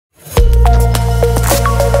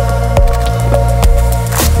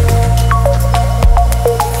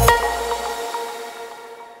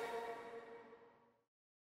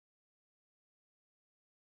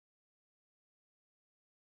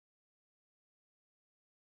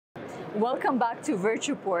Welcome back to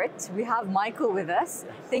VirtuPort. We have Michael with us.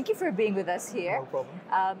 Yes. Thank you for being with us here. No problem.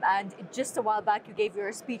 And just a while back, you gave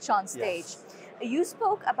your speech on stage. Yes. You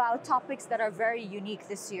spoke about topics that are very unique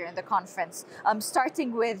this year in the conference,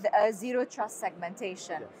 starting with zero trust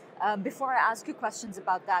segmentation. Yes. Before I ask you questions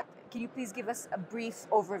about that, can you please give us a brief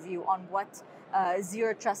overview on what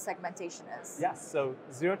zero trust segmentation is? Yes, so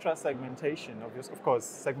zero trust segmentation, of course,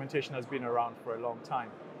 segmentation has been around for a long time,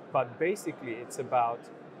 but basically it's about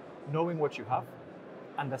knowing what you have,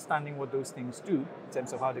 understanding what those things do in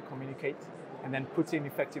terms of how they communicate, and then putting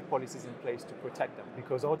effective policies in place to protect them.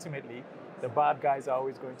 Because ultimately, the bad guys are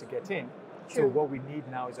always going to get in. True. So what we need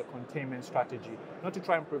now is a containment strategy, not to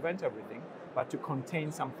try and prevent everything, but to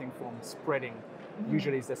contain something from spreading. Mm-hmm.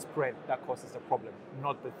 Usually it's the spread that causes the problem,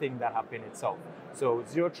 not the thing that happened itself. So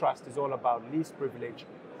zero trust is all about least privilege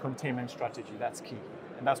containment strategy. That's key.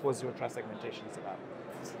 And that's what zero trust segmentation is about.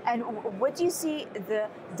 And what do you see the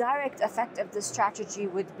direct effect of this strategy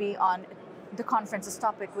would be on the conference's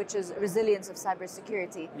topic, which is resilience of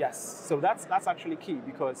cybersecurity? Yes, so that's actually key,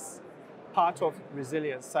 because part of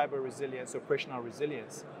resilience, cyber resilience, operational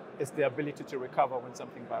resilience, is the ability to recover when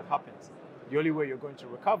something bad happens. The only way you're going to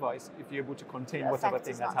recover is if you're able to contain whatever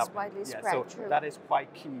thing has happened. Widely spread, so true. That is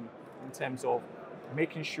quite key in terms of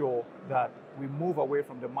making sure that we move away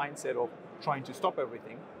from the mindset of trying to stop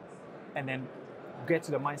everything and then get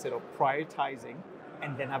to the mindset of prioritizing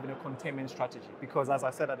and then having a containment strategy. Because as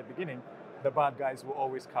I said at the beginning, the bad guys will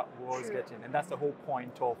always get in. And that's the whole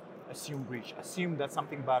point of assume breach. Assume that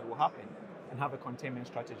something bad will happen and have a containment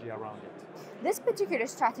strategy around it. This particular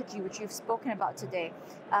strategy, which you've spoken about today,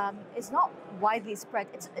 is not widely spread.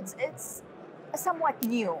 It's somewhat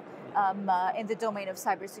new in the domain of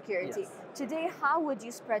cybersecurity. Yes. Today, how would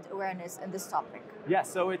you spread awareness in this topic? Yeah,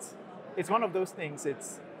 so it's one of those things.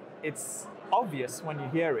 It's obvious when you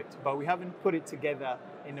hear it, but we haven't put it together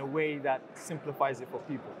in a way that simplifies it for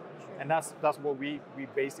people. Sure. And that's what we've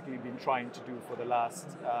basically been trying to do for the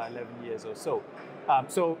last 11 years or so.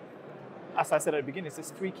 So as I said at the beginning, it's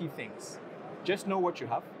just three key things. Just know what you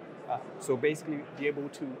have. So basically be able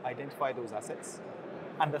to identify those assets,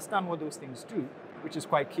 understand what those things do, which is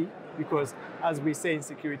quite key, because as we say in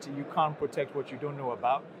security, you can't protect what you don't know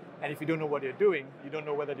about. And if you don't know what they're doing, you don't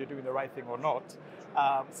know whether they're doing the right thing or not.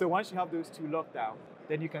 So once you have those two locked down,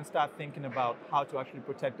 then you can start thinking about how to actually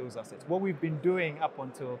protect those assets. What we've been doing up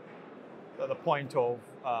until the point of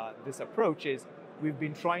this approach is we've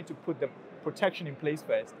been trying to put the protection in place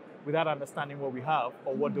first without understanding what we have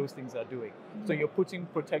or what those things are doing. Mm-hmm. So you're putting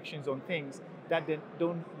protections on things that then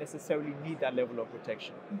don't necessarily need that level of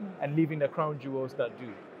protection, and leaving the crown jewels that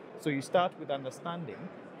do. So you start with understanding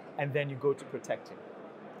and then you go to protecting.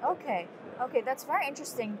 Okay, that's very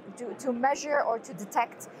interesting to measure or to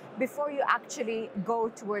detect before you actually go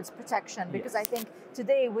towards protection, because Yes. I think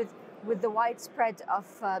today with the widespread of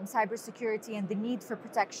cybersecurity and the need for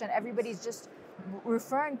protection, everybody's just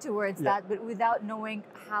referring towards that, but without knowing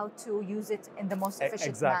how to use it in the most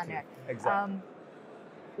efficient manner. Exactly.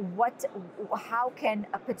 How can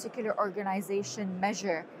a particular organization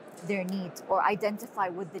measure their need or identify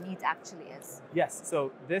what the need actually is? Yes,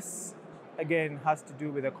 so this again has to do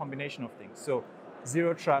with a combination of things. So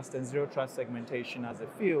zero trust and zero trust segmentation as a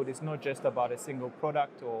field is not just about a single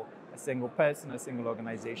product or a single person, a single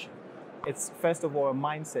organization. It's first of all a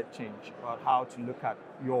mindset change about how to look at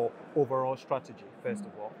your overall strategy, first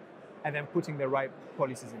of all, and then putting the right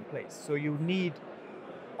policies in place. So you need,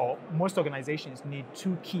 or most organizations need,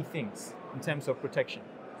 two key things in terms of protection.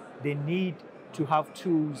 They need to have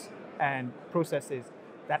tools and processes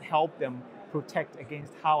that help them protect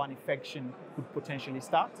against how an infection could potentially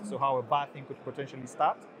start, so how a bad thing could potentially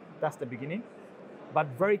start. That's the beginning. But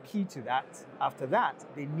very key to that, after that,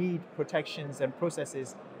 they need protections and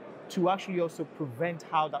processes to actually also prevent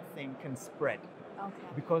how that thing can spread. Okay.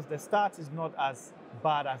 Because the start is not as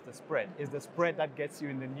bad as the spread. It's the spread that gets you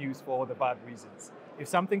in the news for all the bad reasons. If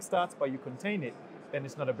something starts but you contain it, then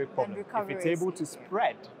it's not a big problem. If it's able to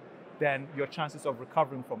spread, then your chances of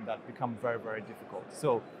recovering from that become very, very difficult.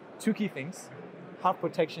 So two key things: have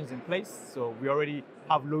protections in place. So we already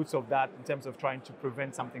have loads of that in terms of trying to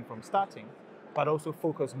prevent something from starting, but also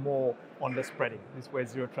focus more on the spreading. This is where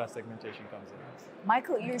zero trust segmentation comes in.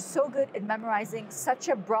 Michael, you're so good at memorizing such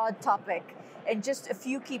a broad topic in just a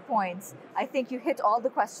few key points. I think you hit all the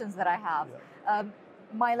questions that I have. Yeah.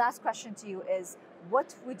 My last question to you is,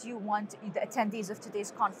 what would you want the attendees of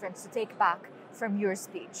today's conference to take back from your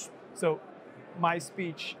speech? So my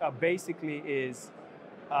speech basically is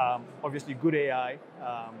obviously good AI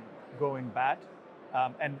going bad.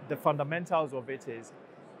 And the fundamentals of it is,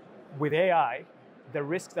 with AI, the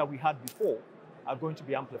risks that we had before are going to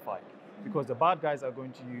be amplified. because the bad guys are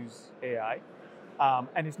going to use AI.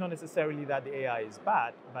 And it's not necessarily that the AI is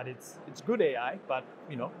bad, but it's good AI, but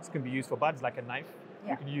it can be used for bad. It's like a knife.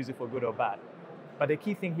 You can use it for good or bad. But the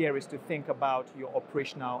key thing here is to think about your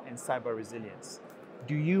operational and cyber resilience.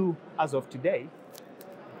 Do you, as of today,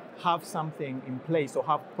 have something in place or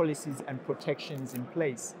have policies and protections in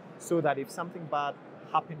place so that if something bad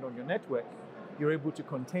happened on your network, you're able to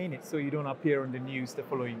contain it so you don't appear on the news the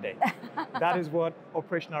following day? That is what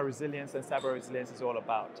operational resilience and cyber resilience is all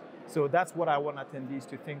about. So that's what I want attendees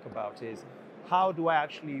to think about is, how do I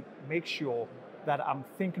actually make sure that I'm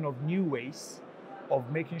thinking of new ways of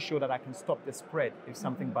making sure that I can stop the spread if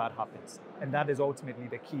something bad happens? And that is ultimately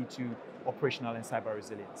the key to operational and cyber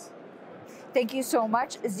resilience. Thank you so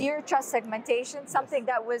much. Zero trust segmentation, something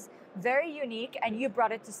that was very unique, and you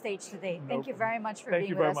brought it to stage today. Thank you very much for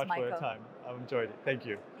being with us, Michael. Thank you very much for your time. I've enjoyed it. Thank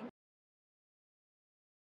you.